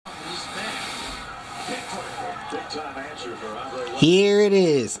Here it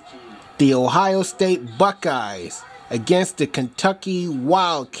is. The Ohio State Buckeyes against the Kentucky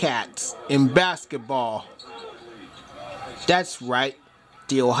Wildcats in basketball. That's right.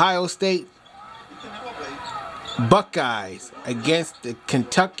 The Ohio State Buckeyes against the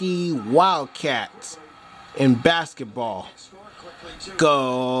Kentucky Wildcats in basketball.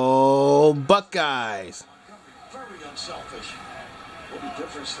 Go Buckeyes! Very unselfish. What a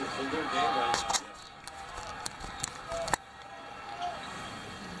difference in their game last.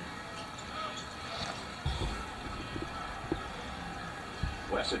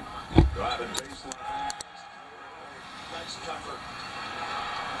 Wesson driving baseline. Nice cover.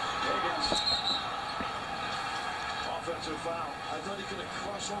 Higgins. Offensive foul. I thought he could have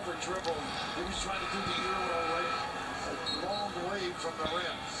crossover dribble. He was trying to do the Euro way. A long way from the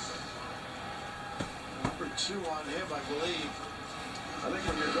rim. Number 2 on him, I believe. I think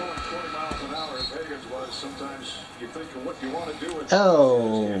when you're going 20 miles an hour, as Higgins was, sometimes you think of what you want to do.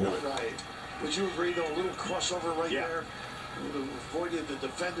 And right. Would you agree, though, a little crossover right there? Avoided the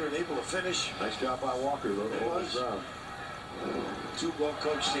defender and able to finish. Nice job by Walker, though. It was. 2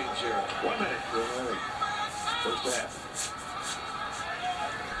 well-coached teams here. 1 minute. First half.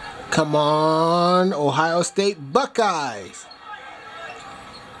 Come on, Ohio State Buckeyes.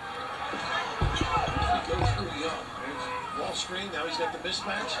 He goes through Young. Ball screen, now he's got the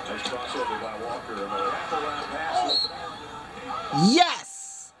mismatch. Nice crossover by Walker and a wraparound pass.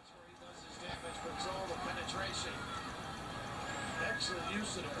 Yes! That's where he does his damage, control the penetration. Excellent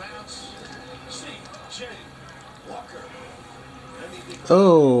use of the bounce. C.J. Walker.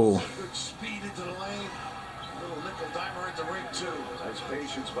 Oh. Good speed into the lane. A little nickel dimer at the ring, too. Nice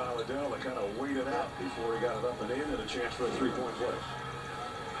patience by Liddell to kind of wait it out before he got it up and in, and a chance for a 3-point play.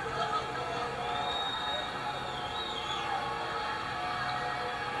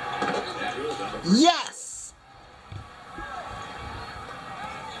 Yes!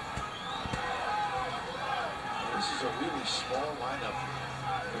 This is a really small lineup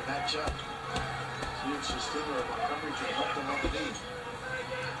to match up. Huge Sestinger of Montgomery can help them underneath.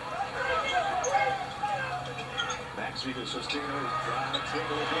 Maxey to Sestinger, trying to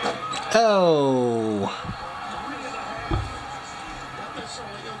dribble again. Oh. Not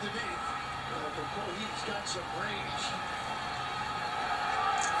necessarily underneath. But he's got some range.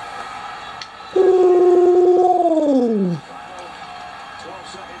 Ooh. 12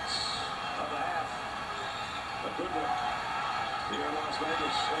 seconds of the half. A good one. Here in Las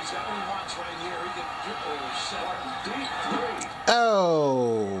Vegas. He's got what he wants right here. He can dribble, set, deep 3.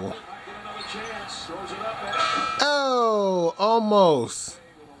 Oh. Might get another chance. Throws it up at Oh, almost.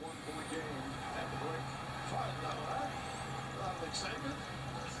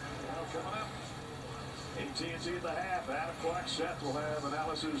 AT&T in the half. Adam Clark, Seth will have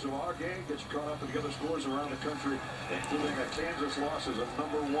analysis of our game. Get you caught up with the other scores around the country, including a Kansas loss as a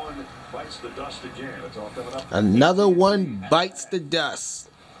 #1 bites the dust again. It's all coming up. Another one bites the dust.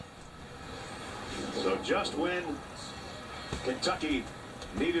 So just when Kentucky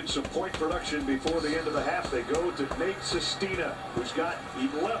needed some point production before the end of the half, they go to Nate Sestina, who's got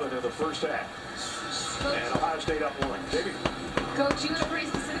 11 in the first half. And Ohio State up 1. Davey? Coach, you had a pretty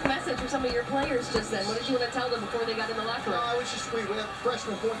specific message for some of your players just then. What did you want to tell them before they got in the locker room? I was just, we have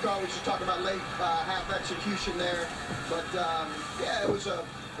freshman point guard. We were just talking about late half execution there. But, yeah, it was a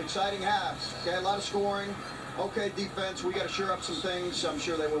exciting half. Okay, a lot of scoring. Okay, defense, we got to shore up some things. I'm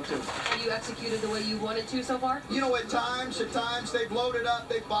sure they will too. Have you executed the way you wanted to so far? You know, at times they've loaded up,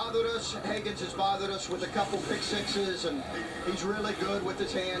 they've bothered us. Higgins has bothered us with a couple pick sixes, and he's really good with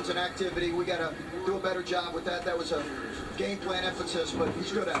his hands and activity. We got to do a better job with that. That was a game plan emphasis, but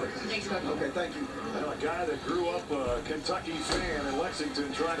he's good at it. Thanks, Coach. Okay, thank you. Well, a guy that grew up a Kentucky fan in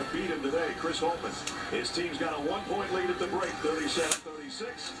Lexington trying to beat him today, Chris Holtman. His team's got a 1-point lead at the break,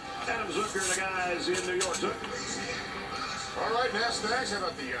 37-36. Adam Zucker and the guys in New York. Zucker. All right, Nastags, how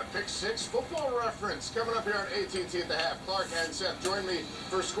about the Pick 6 football reference coming up here on AT&T at the half. Clark and Seth join me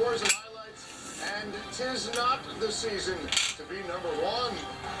for scores and highlights. And 'tis not the season to be #1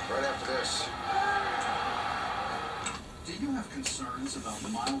 right after this. Do you have concerns about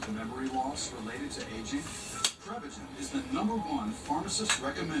mild memory loss related to aging? Prevagen is the #1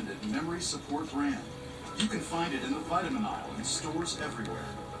 pharmacist-recommended memory support brand. You can find it in the vitamin aisle in stores everywhere.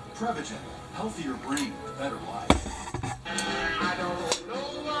 Prevagen, healthier brain, better life. I don't know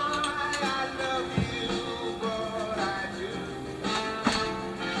why I love you, but I do.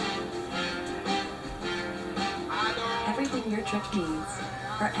 Everything your trip needs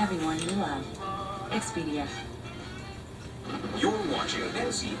for everyone you love. Expedia. You're watching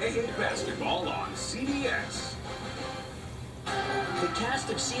NCAA basketball on CBS. The cast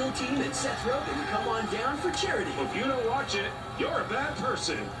of SEAL Team and Seth Rogen come on down for charity. If you don't watch it, you're a bad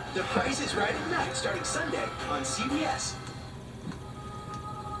person. The Price is Right at night, starting Sunday on CBS.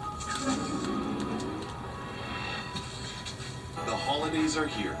 The holidays are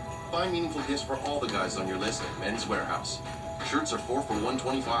here. Find meaningful gifts for all the guys on your list at Men's Warehouse. Shirts are 4 for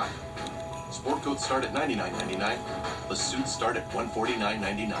 $125. Sport coats start at $99.99. The suits start at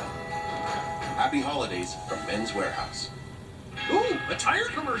 $149.99. Happy holidays from Men's Warehouse. Ooh, a tire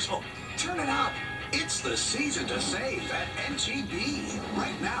commercial. Turn it up. It's the season to save at NGB.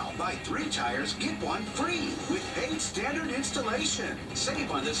 Right now, buy 3 tires, get 1 free with paid standard installation. Save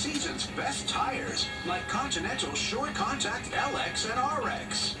on the season's best tires, like Continental's Short Contact LX and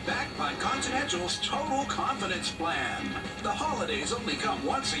RX. Backed by Continental's Total Confidence Plan. The holidays only come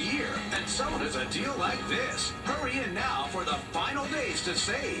once a year, and so does a deal like this. Hurry in now for the final days to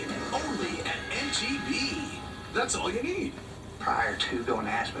save. Only at NGB. That's all you need. Prior to going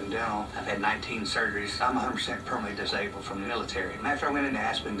to Aspen Dental, I've had 19 surgeries. I'm 100% permanently disabled from the military. And after I went into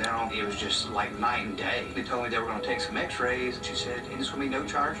Aspen Dental, it was just like night and day. They told me they were going to take some x-rays. She said, it's going to be no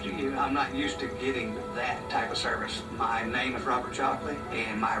charge to you. I'm not used to getting that type of service. My name is Robert Shockley,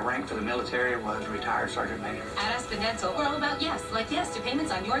 and my rank for the military was retired sergeant major. At Aspen Dental, we're all about yes. Like yes to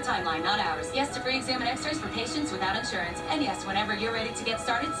payments on your timeline, not ours. Yes to free exam and x-rays for patients without insurance. And yes, whenever you're ready to get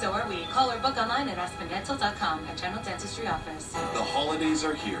started, so are we. Call or book online at aspendental.com, a general dentistry office. The holidays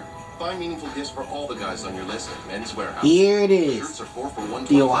are here. Find meaningful gifts for all the guys on your list at Men's Warehouse. Here it is. Shirts are 4 for $125.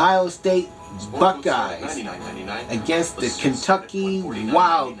 The Ohio State Sport coats start at Buckeyes $99.99. against the suits start at Kentucky $149.99.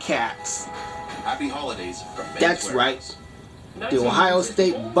 Wildcats. Happy holidays from Men's That's Warehouse. right. The Ohio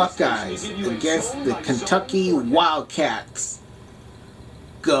State Buckeyes against the Kentucky Wildcats.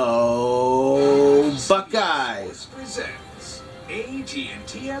 Go Buckeyes! Presents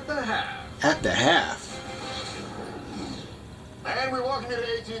AT&T at the half. At the half. And we welcome you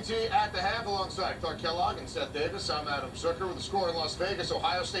to AT&T at the half alongside Clark Kellogg and Seth Davis. I'm Adam Zucker with the score in Las Vegas.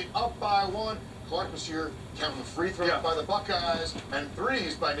 Ohio State up by 1. Clark was here counting free throws by the Buckeyes and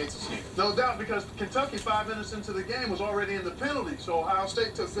threes by Nate Sestina. No doubt, because Kentucky, 5 minutes into the game, was already in the penalty. So Ohio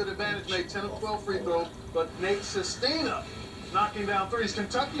State took good advantage, made 10 of 12 free throws. But Nate Sestina knocking down threes.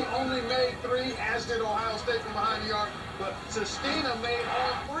 Kentucky only made 3, as did Ohio State from behind the arc. But Sestina made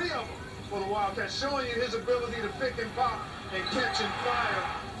all 3 of them for the Wildcats, showing you his ability to pick and pop and catch and fire.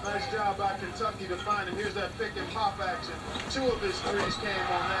 Nice job by Kentucky to find him. Here's that pick and pop action. 2 of his threes came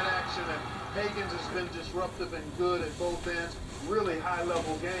on that action, and Higgins has been disruptive and good at both ends. Really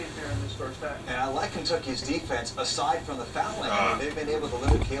high-level game here in this first half. And I like Kentucky's defense, aside from the fouling. They've been able to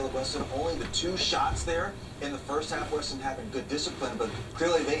limit Caleb Weston. Only the 2 shots there in the first half. Weston having good discipline, but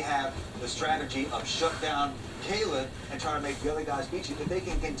clearly they have the strategy of shut down Caleb and try to make the other guys beat you. If they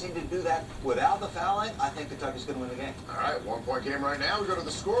can continue to do that without the fouling, I think Kentucky's going to win the game. All right, 1-point game right now. We go to the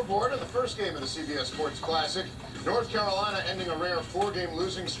scoreboard in the first game of the CBS Sports Classic. North Carolina ending a rare 4-game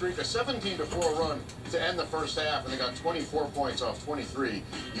losing streak, a 17-4 run to end the first half, and they got 24 points off 23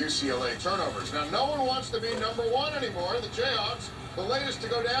 UCLA turnovers. Now, no one wants to be number 1 anymore. The Jayhawks, the latest to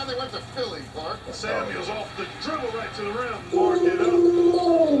go down, they went to Philly, Clark. Samuels off the dribble right to the rim. Mark it up.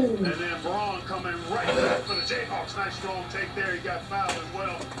 And then Braun coming right back for the Jayhawks. Nice strong take there. He got fouled as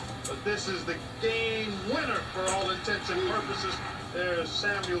well. But this is the game winner for all intents and purposes. There's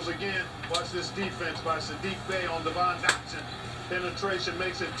Samuels again. Watch this defense by Sadiq Bey on Devon Dotson. Penetration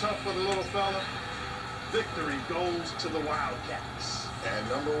makes it tough for the little fella. Victory goes to the Wildcats. And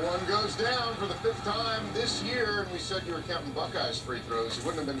number 1 goes down for the 5th time this year. And we said you were counting Buckeyes free throws. You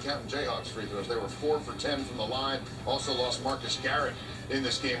wouldn't have been counting Jayhawks free throws. They were 4 for 10 from the line. Also lost Marcus Garrett in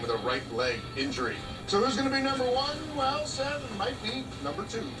this game with a right leg injury. So who's going to be number 1? Well, Seth, it might be number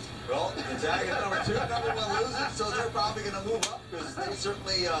 2. Well, Gonzaga number 2, number 1 loses, so they're probably going to move up because they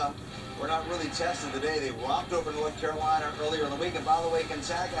certainly were not really tested today. They romped over North Carolina earlier in the week. And by the way,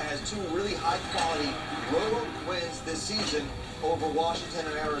 Gonzaga has 2 really high-quality road wins this season over Washington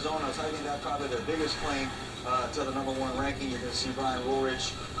and Arizona. So I think that's probably their biggest claim to the number 1 ranking. You're going to see Brian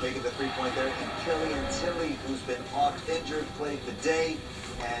Woolridge making the 3-point there. And Killian Tilly, who's been off injured, played today.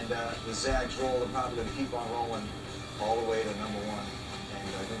 And the Zags roll are probably going to keep on rolling all the way to number 1. And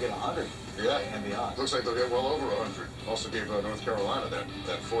they're going to get 100 and beyond. Looks like they'll get well over 100. Also gave North Carolina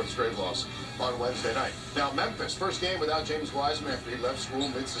that 4th straight loss on Wednesday night. Now, Memphis, first game without James Wiseman after he left school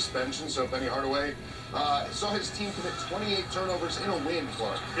mid-suspension. So Benny Hardaway saw his team commit 28 turnovers in a win,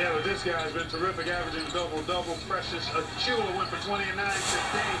 Clark. Yeah, but this guy's been terrific, averaging double-double. Precious Achiuwa went for 29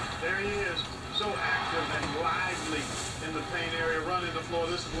 today. There he is. So active and lively in the paint area, running the floor.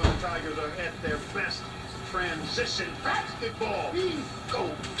 This is when the Tigers are at their best. Transition basketball. Go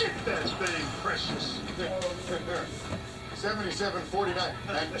get that thing, Precious. 77-49.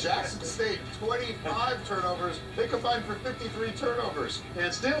 And Jackson State, 25 turnovers. They combined for 53 turnovers.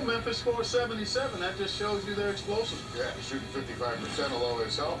 And still Memphis scored 77. That just shows you they're explosive. Yeah, shooting 55%, although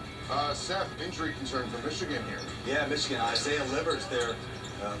as hell. Seth, injury concern for Michigan here. Yeah, Michigan. Isaiah Livers, their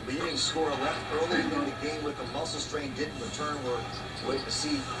leading scorer, left early in the game with a muscle strain, didn't return. We're waiting to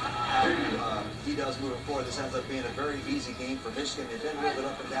see how he does moving forward. This ends up being a very easy game for Michigan. They've been a little bit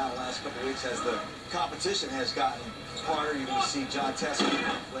up and down the last couple of weeks as the competition has gotten harder. You're going to see John Teskey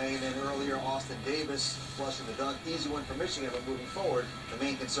playing in earlier, Austin Davis flushing the dunk. Easy one for Michigan, but moving forward, the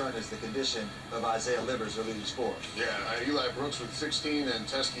main concern is the condition of Isaiah Livers, their leading scorer. Yeah, Eli Brooks with 16 and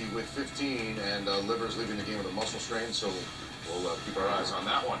Teskey with 15, and Livers leaving the game with a muscle strain, so we'll keep our eyes on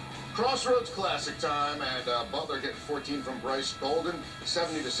that one. Crossroads Classic time, and Butler getting 14 from Bryce Golden,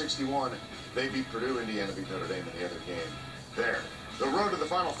 70-61. They beat Purdue, Indiana beat Notre Dame in the other game there. The road to the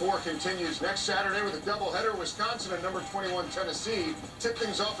Final Four continues next Saturday with a doubleheader. Wisconsin and number 21 Tennessee tip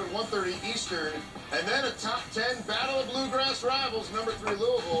things off at 1:30 Eastern, and then a top 10 battle of bluegrass rivals, number 3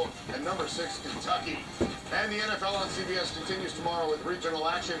 Louisville and number 6 Kentucky. And the NFL on CBS continues tomorrow with regional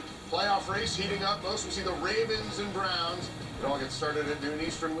action. Playoff race heating up. Most will see the Ravens and Browns. It all gets started at noon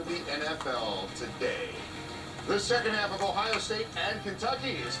Eastern with the NFL today. The second half of Ohio State and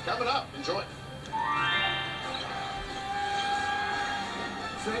Kentucky is coming up. Enjoy.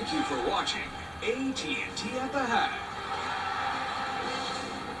 Thank you for watching AT&T at the Half.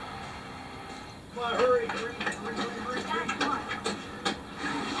 Come on, hurry.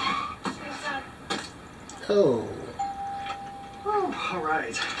 Oh. Oh, all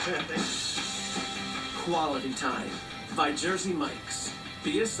right. Quality Time by Jersey Mike's.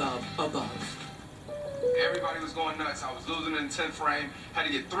 Be a sub above. Everybody was going nuts. I was losing in the 10th frame. Had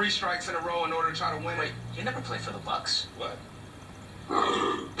to get 3 strikes in a row in order to try to win. Wait, you never played for the Bucks? What?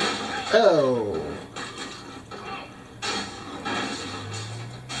 Oh.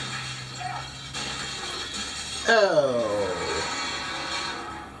 Oh.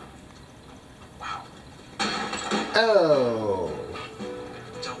 Wow. Oh.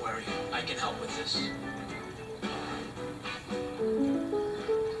 Don't worry, I can help with this.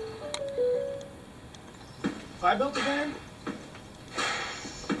 If I built a band,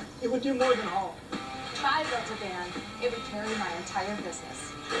 it would do more than haul. If I built a band, it would carry my entire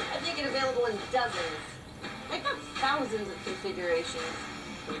business. I make it available in dozens. I've got thousands of configurations.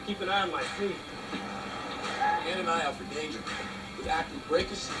 So keep an eye on my feet. And an eye out for danger with active brake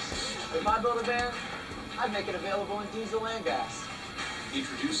assist. If I built a van, I'd make it available in diesel and gas.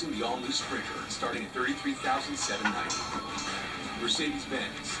 Introducing the all-new Sprinter, starting at $33,790.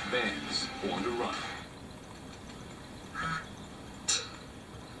 Mercedes-Benz, vans born to run.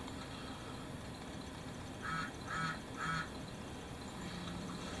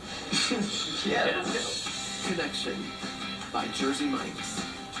 Yeah, let's go. Connection by Jersey Mike's.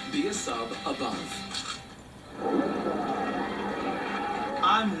 Be a sub above.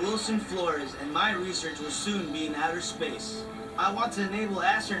 I'm Wilson Flores, and my research will soon be in outer space. I want to enable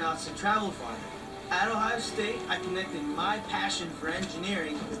astronauts to travel farther. At Ohio State, I connected my passion for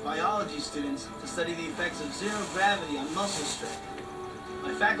engineering with biology students to study the effects of zero gravity on muscle strength.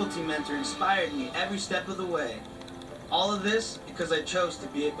 My faculty mentor inspired me every step of the way. All of this because I chose to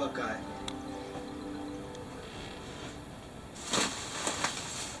be a Buckeye.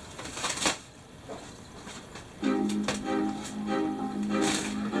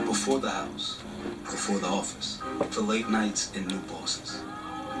 Before the house, before the office, the late nights and new bosses.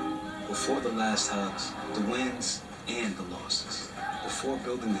 Before the last hugs, the wins and the losses. Before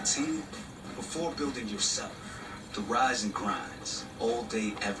building the team, before building yourself. The rise and grinds, all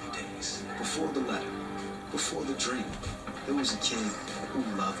day, every days. Before the letter, before the dream, there was a kid who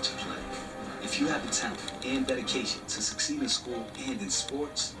loved to play. If you have the talent and dedication to succeed in school and in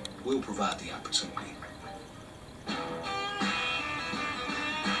sports, we'll provide the opportunity.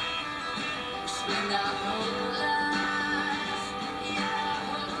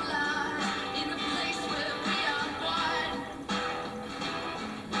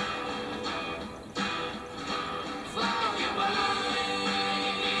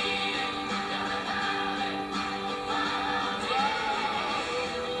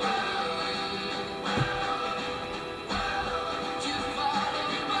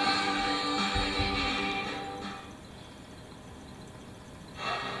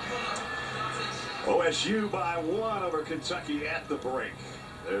 OSU by 1 over Kentucky at the break.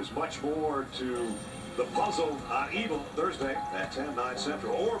 There's much more to the puzzle on Evil Thursday at 10, 9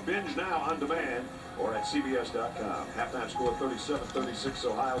 Central, or binge now on demand or at CBS.com. Halftime score 37-36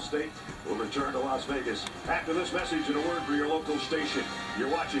 Ohio State will return to Las Vegas after this message and a word for your local station. You're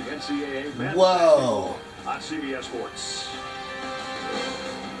watching NCAA Men's Whoa. Basketball. on CBS Sports.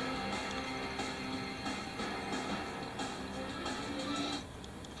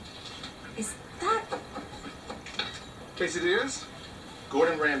 Is that... Quesadillas?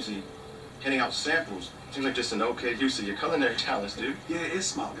 Gordon Ramsay handing out samples. Seems like just an okay use of your culinary talents, dude. Yeah, it is,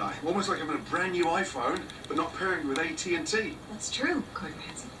 smart guy. Almost like having a brand new iPhone, but not pairing with AT&T. That's true, Gordon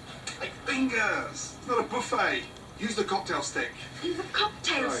Ramsay. Hey, fingers! It's not a buffet. Use the cocktail stick. Use a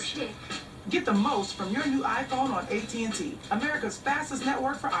cocktail stick. Get the most from your new iPhone on AT&T, America's fastest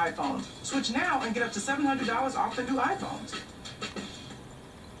network for iPhones. Switch now and get up to $700 off the new iPhones.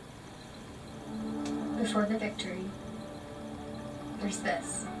 Before the victory, there's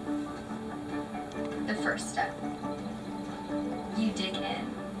this. The first step. You dig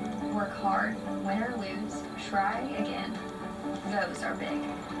in. Work hard, win or lose, try again. Those are big.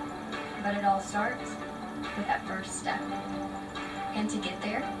 But it all starts with that first step. And to get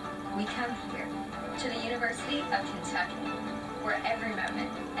there, we come here to the University of Kentucky, where every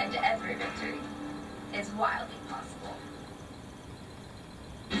moment and every victory is wildly possible.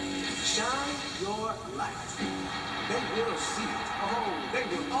 Shine your light. They will see it. Oh, they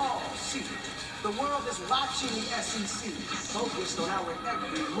will all see it. The world is watching the SEC, focused on our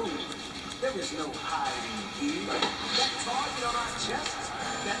every move. There is no hiding here. That target on our chests,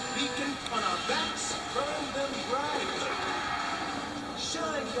 that beacon on our backs, burn them bright.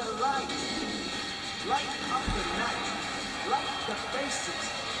 Shine your light. Light up the night. Light the faces.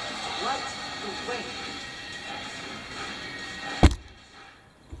 Light the way.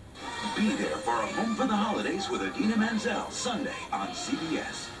 Be there for a home for the holidays with Adina Menzel, Sunday on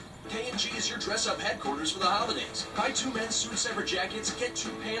CBS. K&G is your dress-up headquarters for the holidays. Buy 2 men's suit ever jackets, get 2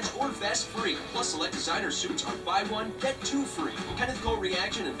 pants or vests free. Plus, select designer suits are buy 1, get 2 free. Kenneth Cole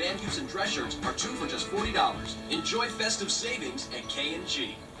Reaction and Van Heusen dress shirts are 2 for just $40. Enjoy festive savings at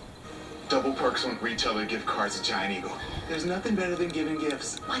K&G. Double perks on retailer gift cards at Giant Eagle. There's nothing better than giving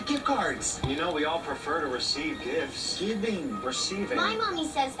gifts, like gift cards. You know, we all prefer to receive gifts. Giving, receiving. My mommy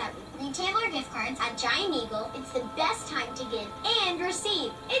says that with retailer gift cards at Giant Eagle, it's the best time to give and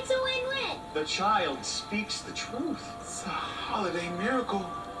receive. It's a win-win. The child speaks the truth. It's a holiday miracle.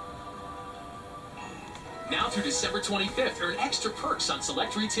 Now through December 25th, earn extra perks on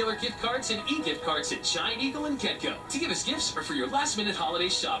select retailer gift cards and e-gift cards at Giant Eagle and Getco to give us gifts or for your last-minute holiday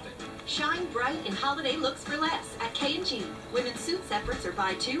shopping. Shine bright in holiday looks for less at K&G. Women's suit separates are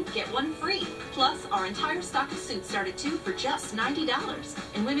buy 2, get 1 free. Plus, our entire stock of suits start at 2 for just $90.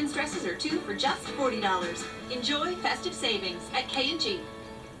 And women's dresses are 2 for just $40. Enjoy festive savings at K&G.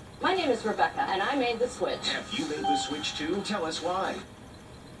 My name is Rebecca, and I made the switch. Have you made the switch too? Tell us why.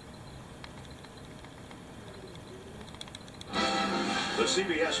 The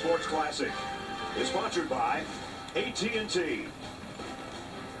CBS Sports Classic is sponsored by AT&T.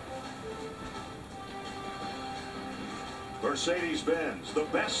 Mercedes-Benz, the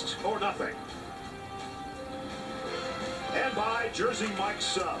best or nothing. And by Jersey Mike's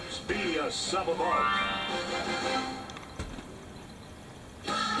Subs, be a sub above.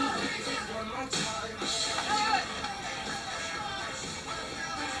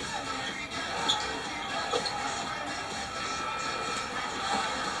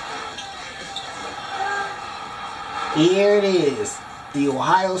 Here it is, the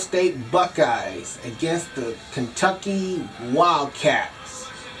Ohio State Buckeyes against the Kentucky Wildcats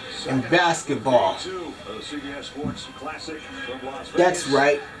in basketball. That's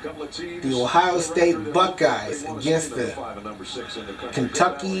right, the Ohio State Buckeyes against the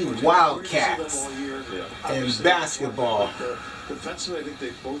Kentucky Wildcats in basketball. Defensively, I think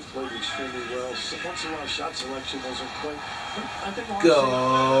they both played extremely well. Once in a while, shot selection wasn't quite. I think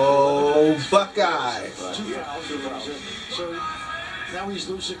Go Buckeyes! 2 fouls. So now he's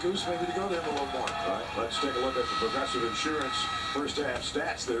loose at goose, maybe to go to him a little more. All right, let's take a look at the Progressive Insurance first half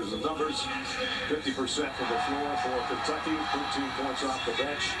stats. There's the numbers. 50% from the floor for Kentucky, 13 points off the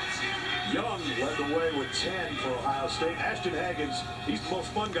bench. Young led the way with 10 for Ohio State. Ashton Haggins, he's the most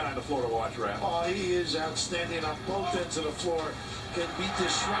fun guy on the floor to watch, Rap. Oh, he is outstanding on both ends of the floor. Can be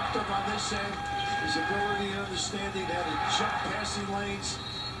disruptive on this end. His ability and understanding how to jump passing lanes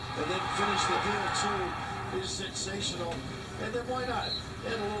and then finish the deal, too, is sensational. And then why not?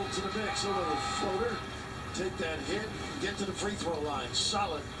 Add a little to the mix, a little floater. take that hit, get to the free throw line.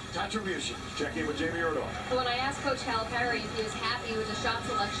 Solid contribution. Check in with Jamie Erdogan. When I asked Coach Calipari if he was happy with the shot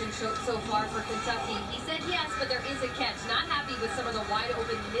selection so far for Kentucky, he said yes, but there is a catch. Not happy with some of the wide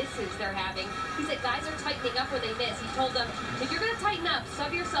open misses they're having. He said guys are tightening up when they miss. He told them, if you're going to tighten up,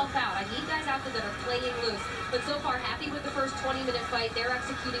 sub yourself out. I need guys out there that are playing loose. But so far, happy with the first 20-minute fight. They're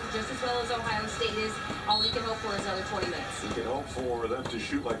executing just as well as Ohio State is. All he can hope for is another 20 minutes. He can hope for them to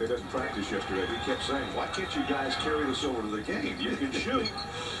shoot like they didn't practice yesterday. He kept saying, why can't you guys carry this over to the game? You can shoot.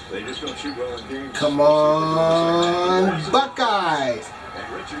 They just don't shoot well in games. Come on, Buckeyes!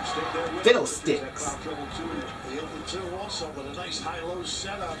 Fiddlesticks. The other two also with a nice high-low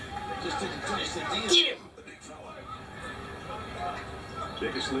setup. Just didn't finish the deal. Get him!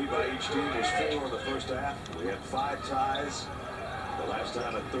 Biggest lead by each team was 4 in the first half. We had 5 ties. The last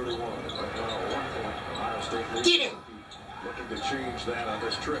time at 31. Right now, 1 point. Ohio State lead. Get him! Looking to change that on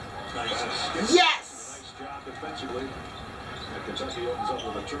this trip. Nice. Yes! Nice job defensively. And Kentucky opens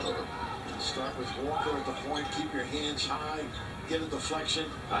up with a turnover. Start with Walker at the point. Keep your hands high. Get a deflection.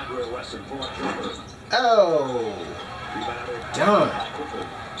 Andre Weston point jumper. Oh! Done.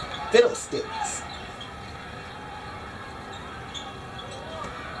 Fiddlesticks.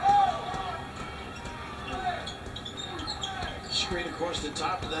 Screen across the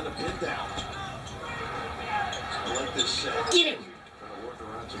top and then a pin down. I like this set. Get him! Trying to work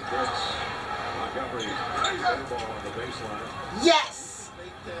around some bricks. Montgomery, air ball on the baseline. Yes!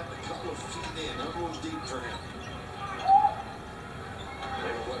 Make that a couple of feet in. A little deep for him.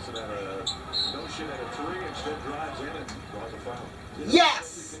 David Weston had a notion at a 3, instead drives in and draws a foul.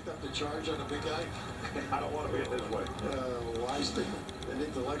 Yes! He picked up the charge on the big guy. I don't want to be in this way. Wisely, an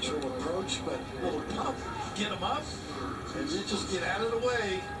intellectual approach, but a little pump. Get him up, and you just get out of the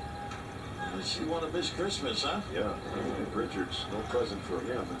way. Unless you want to miss Christmas, huh? Yeah, Richards, no present for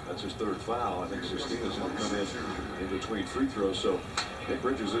him. That's his 3rd foul. I think Sestina's going to come in between free throws, so Nick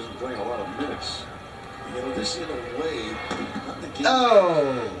Richards isn't playing a lot of minutes. You know, this in a way, not the game.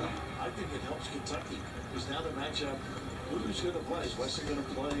 Oh! I think it helps Kentucky, because now the matchup, who's going to play? Is Weston going to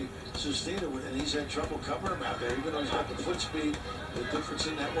play Sestina? And he's had trouble covering him out there, even though he's got the foot speed. The difference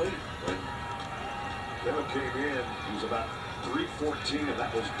in that weight. Kevin came in, he was about 314, and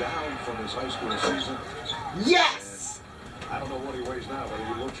that was down from his high school season. Yes! And I don't know what he weighs now, but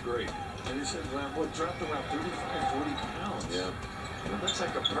he looks great. And he said, well, what, dropped around 35, 40 pounds. Yeah. Well, that's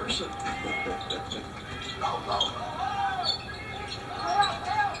like a person.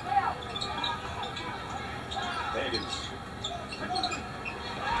 Higgins.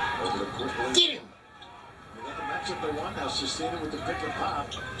 Over to quickly. Get him! They got the matchup they want now. Sestina with the pick and pop.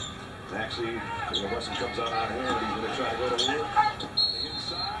 Maxey, Weston comes out on hand. He's going to try to go to work. On the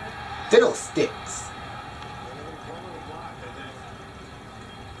inside. Fiddlesticks.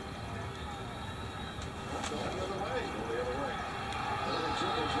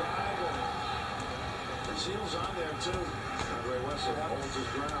 Seals on there too. Andre Weston holds his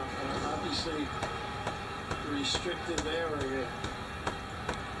ground. Obviously, restricted area.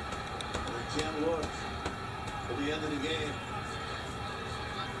 They can't look at the end of the game.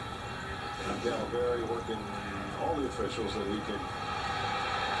 And Calipari working all the officials that he can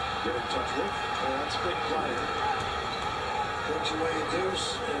get in touch with. Well, that's a big play. Takes away a deuce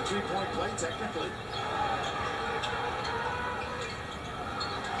and a 3-point play, technically.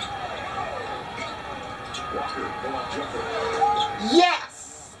 Walker, pull-up jumper.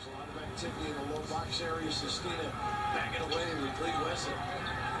 Yes! There's a lot of activity in the low box area. Sestina backing away with Lee Wesson.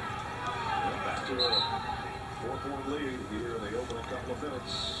 Back to a 4-point lead here in the opening couple of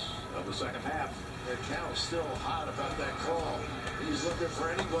minutes of the second half. And Cal's still hot about that call. He's looking for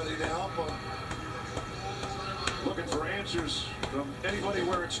anybody to help him. Looking for answers from anybody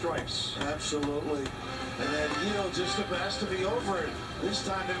wearing stripes. Absolutely. And then, just the best to be over it. This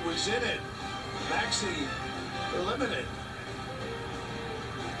time it was in it. Maxey eliminated.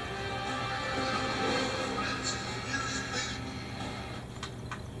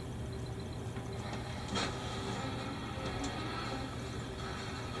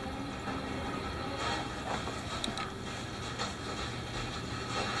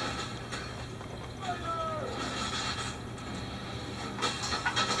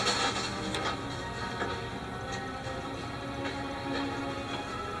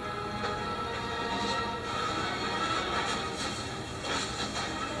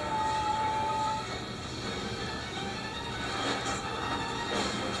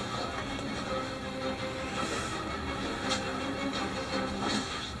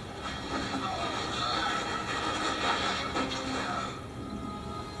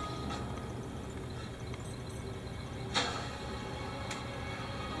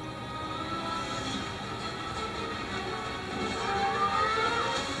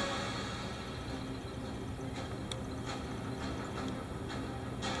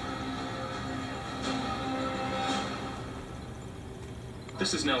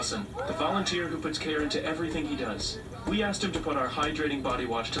 This is Nelson, the volunteer who puts care into everything he does. We asked him to put our hydrating body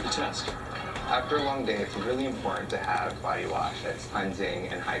wash to the test. After a long day, it's really important to have body wash that's cleansing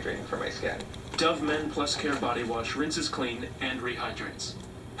and hydrating for my skin. Dove Men Plus Care Body Wash rinses clean and rehydrates.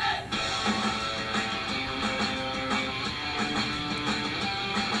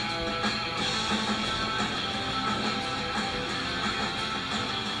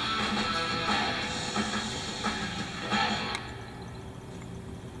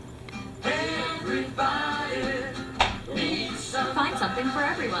 Find something for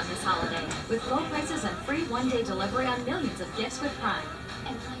everyone this holiday with low prices and free one-day delivery on millions of gifts with Prime.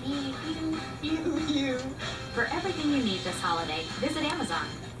 And I need you. For everything you need this holiday, visit Amazon.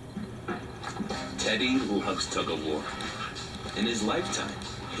 Teddy loves tug-of-war. In his lifetime,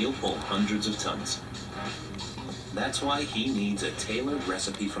 he'll pull hundreds of tons. That's why he needs a tailored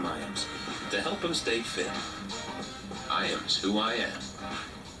recipe from IAMS to help him stay fit. IAMS who I am.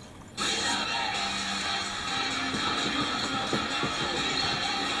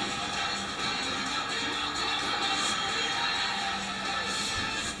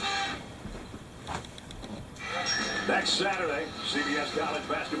 Next Saturday, CBS College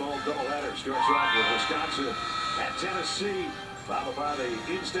basketball doubleheader starts off with Wisconsin at Tennessee, followed by the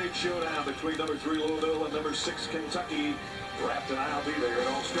in-state showdown between number 3 Louisville and number 6 Kentucky. Rapt and I'll be there. It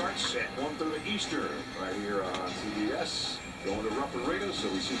all starts at 1:30 Eastern right here on CBS. Going to Rupp Arena, so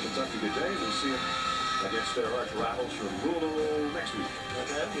we see Kentucky today. We'll see them against their arch rivals from Louisville next week. And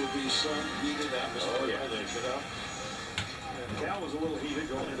that will be some heated atmosphere. Oh, yeah. There, you know. Cal was a little heated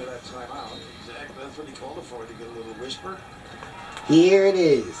going into that timeout. Exactly. That's what he called it for, to get a little whisper. Here it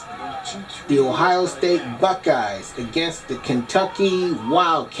is. The Ohio State Buckeyes against the Kentucky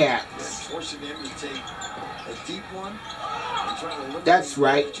Wildcats. Forcing them to take a deep one and try to limit That's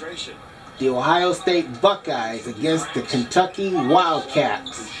right. penetration. The Ohio State Buckeyes against the Kentucky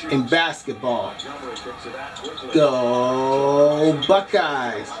Wildcats in basketball. Go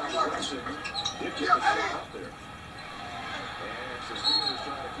Buckeyes!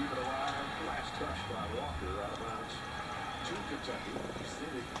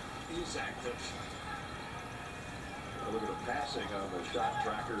 He's active. Look at the passing on the shot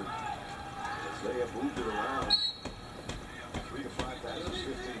tracker as they have moved it around 3 to 5 passes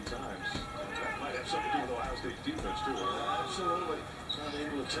 15 times. That might have something to do with Ohio State's defense too. Absolutely. Not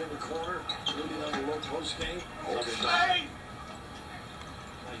able to turn the corner, moving on the low post game.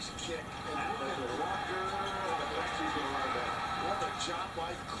 Nice kick. And Walker. What a job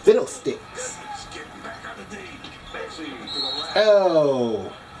by Fiddlesticks. getting back on the D. Maxey to the left.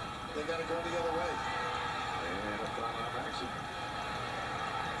 Oh. They got to go the other way. And a foul on Maxey.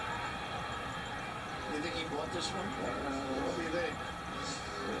 You think he bought this one? What do you think?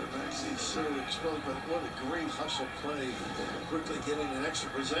 Maxey's so exposed, but what a great hustle play. Quickly getting an extra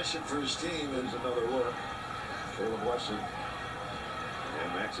possession for his team. There's another look. Caleb Wesson.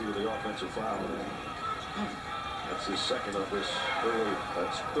 And Maxey with the offensive foul. That's his second of this early.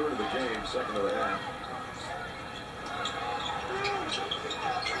 That's third of the game, second of the half.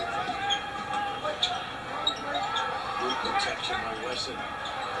 Good protection by Wesson.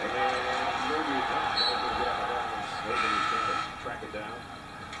 And Nobody's trying to track it down.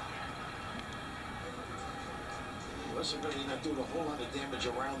 Wesson really not doing a whole lot of damage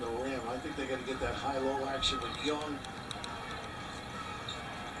around the rim. I think they got to get that high-low action with Young.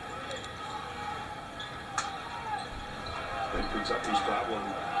 And Kentucky's problem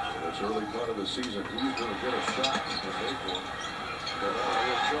in this early part of the season, who's going to get a shot when they go. They're all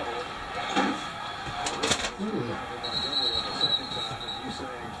in trouble. Montgomery on the second time, and he's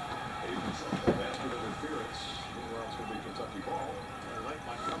saying a basket interference. Meanwhile, it's going to be Kentucky ball. I like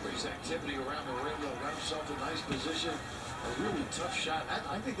Montgomery's activity around the rim. He'll got himself a nice position. A really tough shot.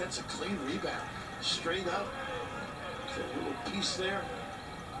 I think that's a clean rebound. Straight up. A little piece there.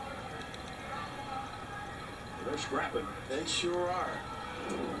 They're scrapping. They sure are.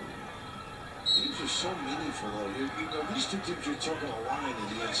 These are so meaningful, though. You know, these two teams, you're talking a line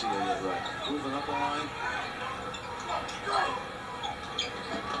in the NCAA. Right. Moving up a line.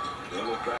 They look back.